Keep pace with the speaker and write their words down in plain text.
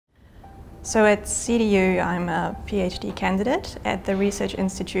So at CDU, I'm a PhD candidate at the Research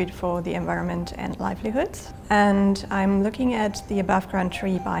Institute for the Environment and Livelihoods. And I'm looking at the above-ground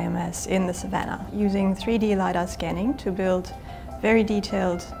tree biomass in the savanna, using 3D LiDAR scanning to build very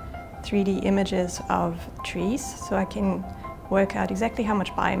detailed 3D images of trees, so I can work out exactly how much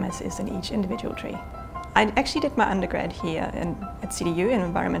biomass is in each individual tree. I actually did my undergrad here at CDU in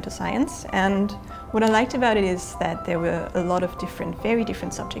environmental science, and what I liked about it is that there were a lot of very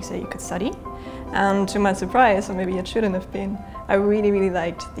different subjects that you could study. And to my surprise, or maybe it shouldn't have been, I really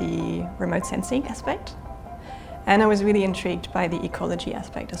liked the remote sensing aspect. And I was really intrigued by the ecology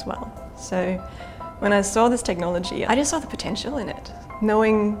aspect as well. So when I saw this technology, I just saw the potential in it.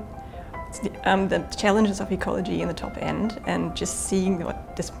 Knowing the challenges of ecology in the top end and just seeing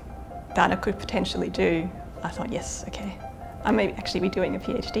what this data could potentially do, I thought, yes, okay, I may actually be doing a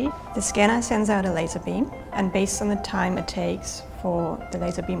PhD. The scanner sends out a laser beam, and based on the time it takes for the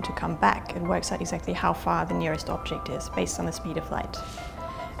laser beam to come back, it works out exactly how far the nearest object is based on the speed of light.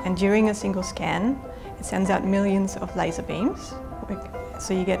 And during a single scan, it sends out millions of laser beams,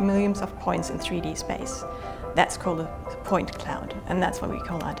 so you get millions of points in 3D space. That's called a point cloud, and that's what we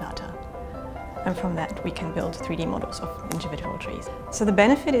call our data. And from that we can build 3D models of individual trees. So the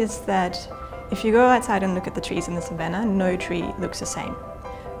benefit is that if you go outside and look at the trees in the savanna, no tree looks the same.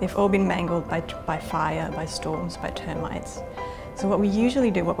 They've all been mangled by fire, by storms, by termites. So what we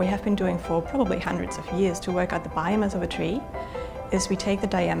usually do, what we have been doing for probably hundreds of years to work out the biomass of a tree, is we take the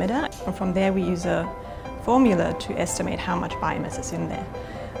diameter, and from there we use a formula to estimate how much biomass is in there.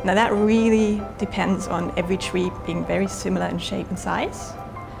 Now that really depends on every tree being very similar in shape and size.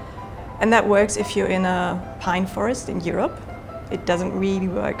 And that works if you're in a pine forest in Europe. It doesn't really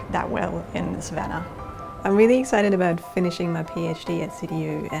work that well in the savanna. I'm really excited about finishing my PhD at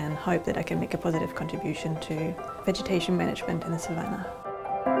CDU and hope that I can make a positive contribution to vegetation management in the savanna.